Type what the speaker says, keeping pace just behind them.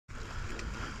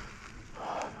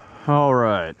All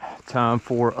right, time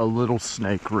for a little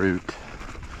snake root.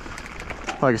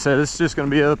 Like I said, this is just going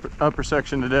to be upper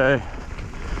section today.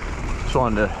 Just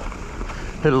wanted to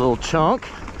hit a little chunk.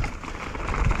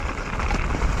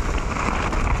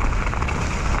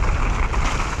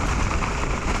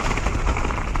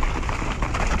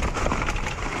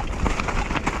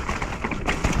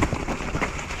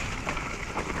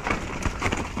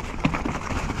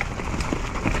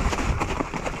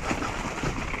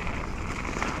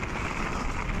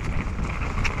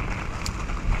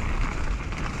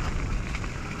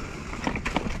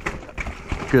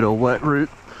 Good old wet root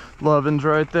lovin's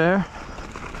right there.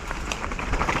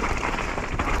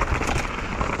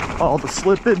 All the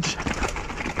slippage.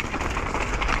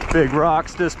 Big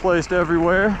rocks displaced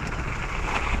everywhere.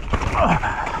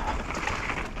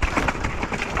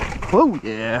 Oh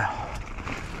yeah.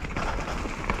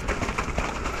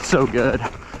 So good.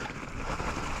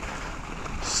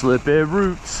 Slippy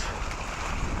roots.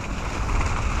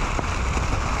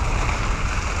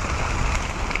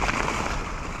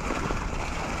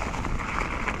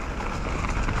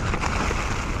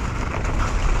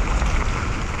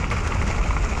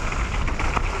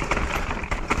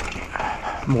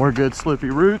 More good slippy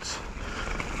roots.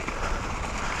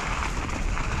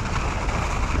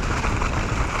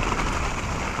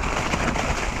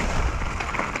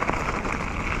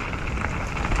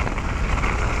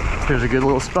 Here's a good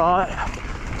little spot.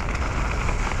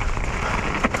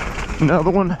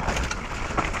 Another one.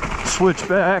 Switch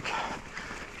back.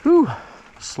 Whew.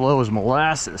 Slow as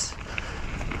molasses.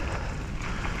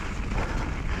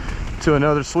 To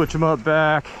another switch them up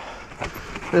back.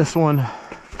 This one.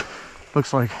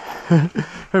 Looks like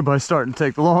everybody's starting to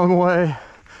take the long way.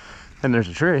 And there's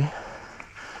a tree.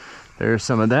 There's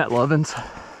some of that lovin's.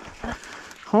 I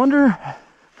wonder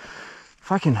if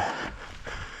I can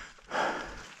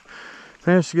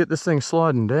manage to get this thing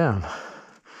sliding down.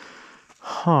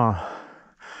 Huh.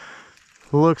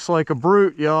 Looks like a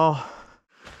brute, y'all.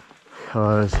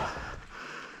 Because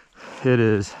it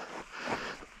is,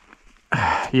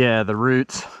 yeah, the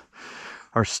roots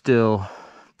are still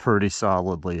pretty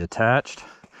solidly attached.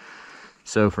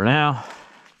 So for now,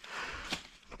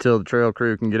 until the trail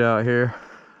crew can get out here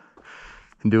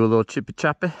and do a little chippy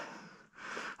choppy.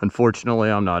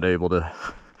 Unfortunately, I'm not able to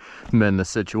mend the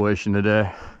situation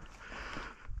today.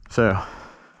 So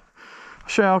I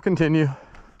shall continue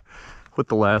with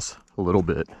the last little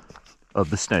bit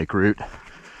of the snake root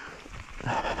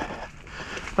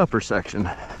upper section.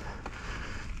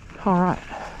 All right.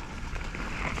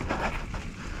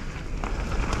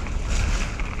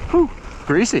 Whew,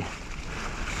 greasy.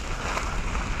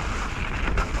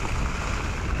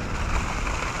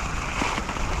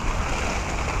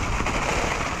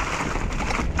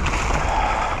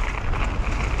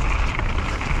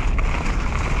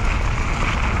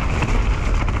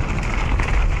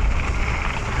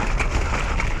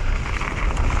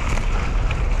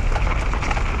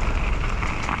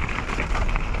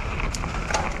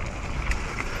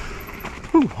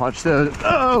 Whew, watch those.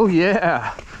 Oh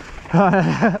yeah.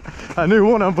 I knew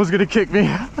one of them was gonna kick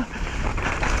me.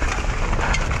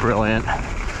 Brilliant.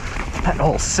 That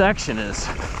whole section is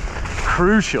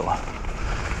crucial.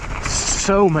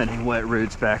 So many wet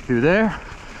roots back through there.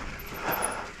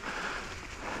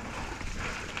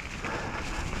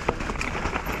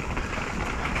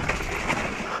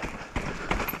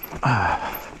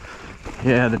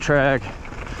 Yeah, the track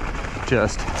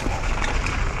just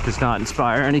does not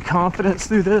inspire any confidence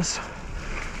through this.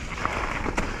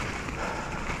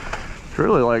 I'd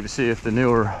really like to see if the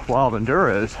newer Wild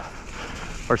Enduros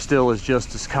are still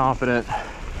just as confident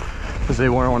as they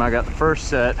were when I got the first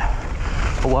set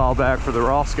a while back for the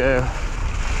Roscoe.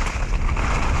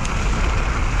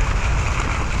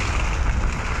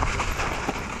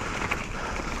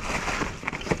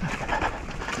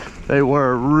 They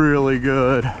were really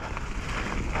good.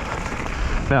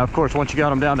 Now, of course, once you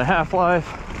got them down to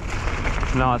half-life,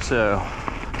 not so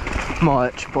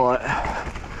much, but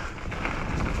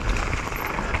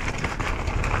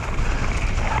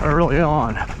early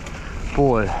on,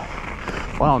 boy,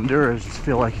 Wild Enduros just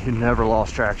feel like you never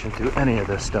lost traction through any of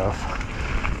this stuff.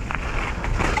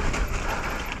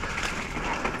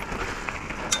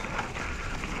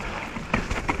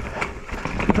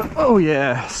 Oh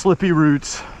yeah, slippy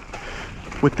roots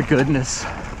with the goodness.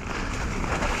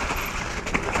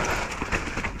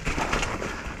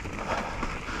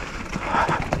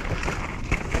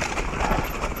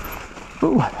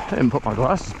 Ooh, I didn't put my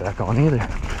glasses back on either.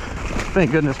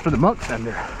 Thank goodness for the muck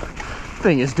fender.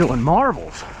 Thing is doing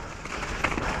marvels.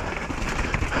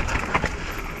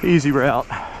 Easy route.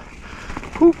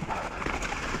 Whoop.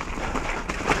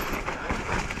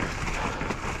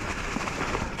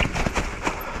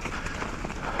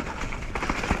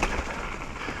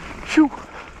 Phew.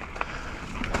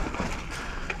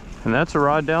 And that's a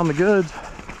ride down the goods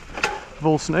of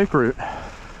old Snakeroot.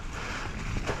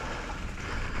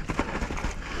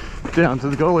 Down to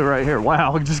the gully right here.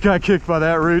 Wow, I just got kicked by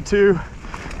that root too.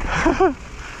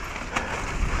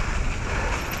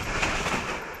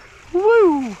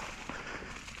 Woo!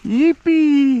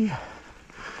 Yippee!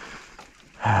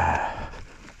 I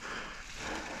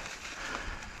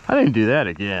didn't do that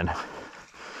again.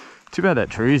 Too bad that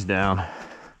tree's down.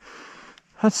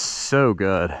 That's so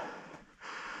good.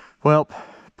 Well,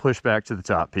 push back to the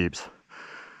top, peeps.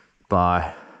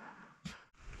 Bye.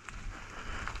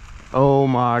 Oh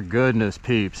my goodness,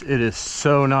 peeps. It is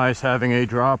so nice having a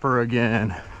dropper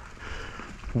again.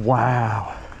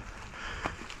 Wow.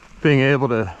 Being able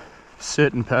to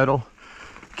sit and pedal,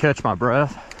 catch my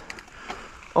breath.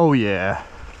 Oh yeah.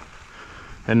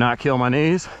 And not kill my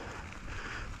knees.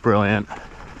 Brilliant.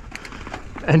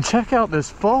 And check out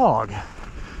this fog.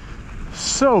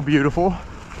 So beautiful.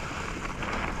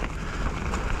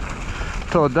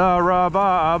 Toda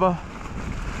rabba.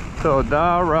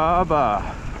 Toda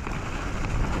rabba.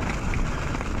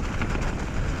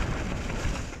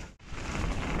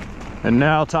 And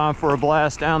now time for a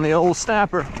blast down the old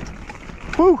Snapper.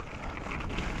 Woo!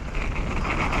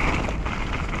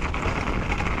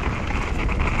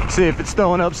 See if it's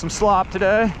throwing up some slop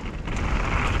today.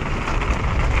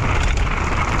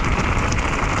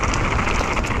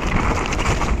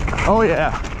 Oh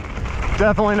yeah,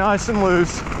 definitely nice and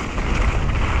loose.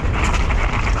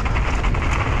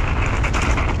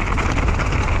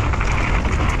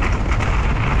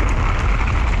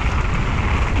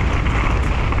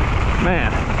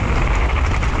 Man.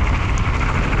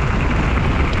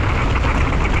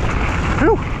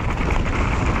 Whew.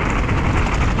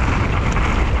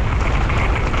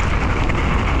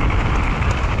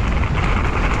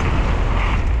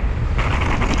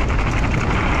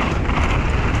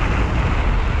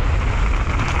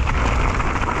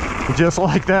 Just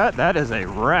like that, that is a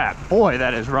wrap. Boy,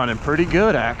 that is running pretty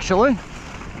good actually.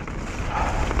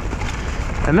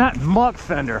 And that muck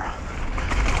fender,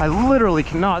 I literally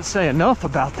cannot say enough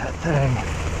about that thing.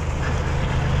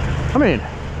 I mean,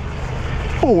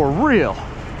 for real.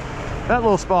 That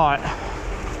little spot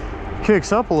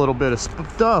kicks up a little bit of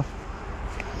stuff,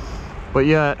 but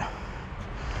yet,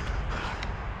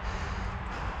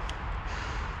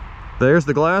 there's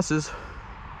the glasses.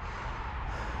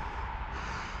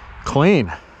 Clean.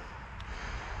 I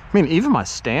mean, even my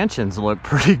stanchions look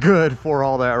pretty good for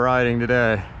all that riding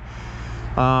today.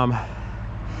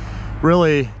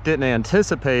 Really didn't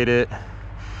anticipate it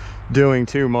doing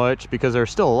too much because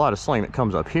there's still a lot of sling that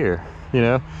comes up here, you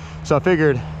know? So I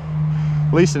figured,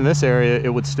 at least in this area, it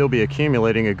would still be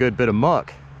accumulating a good bit of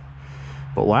muck.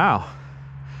 But wow,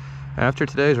 after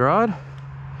today's ride,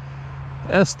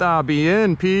 está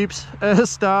bien, peeps,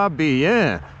 está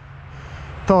bien.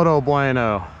 Todo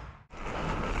bueno.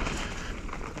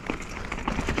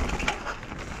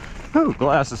 Ooh,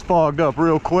 glasses fogged up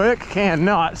real quick.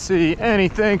 Cannot see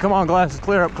anything. Come on, glasses,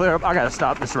 clear up, clear up. I gotta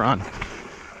stop this run.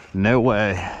 No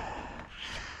way.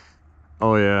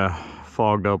 Oh yeah,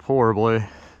 fogged up horribly.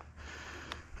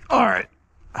 All right,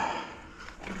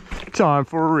 time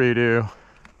for a redo.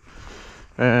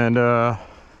 And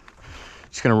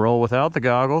just gonna roll without the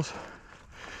goggles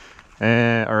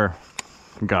and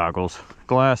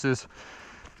glasses,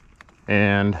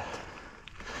 and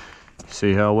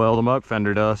see how well the muck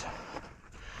fender does.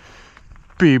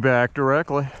 Be back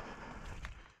directly.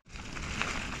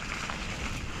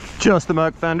 Just the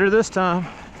muck fender this time,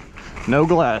 no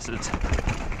glasses.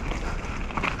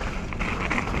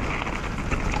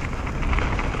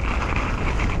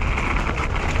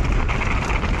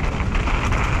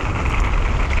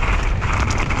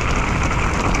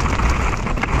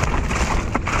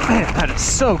 Man, that is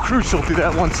so crucial through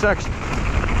that one section.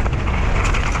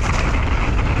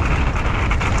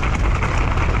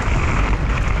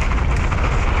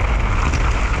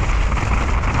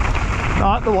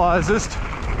 Not the wisest.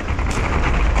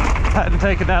 Hadn't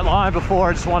taken that line before,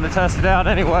 I just wanted to test it out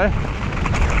anyway.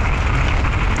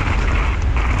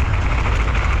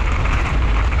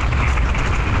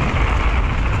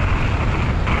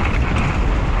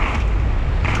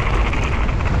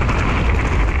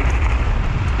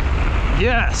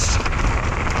 Yes,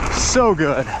 so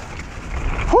good.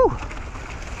 Whew.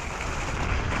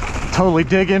 Totally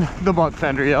digging the muck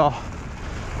fender, y'all.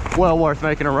 Well worth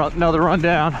making another run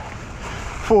down.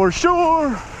 For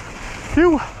sure.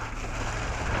 Phew.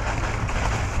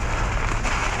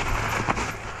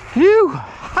 Phew.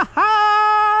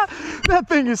 That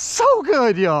thing is so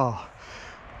good, y'all.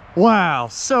 Wow,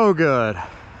 so good.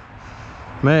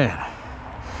 Man.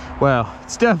 Well,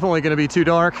 it's definitely gonna be too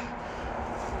dark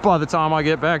by the time I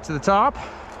get back to the top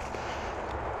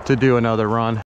to do another run.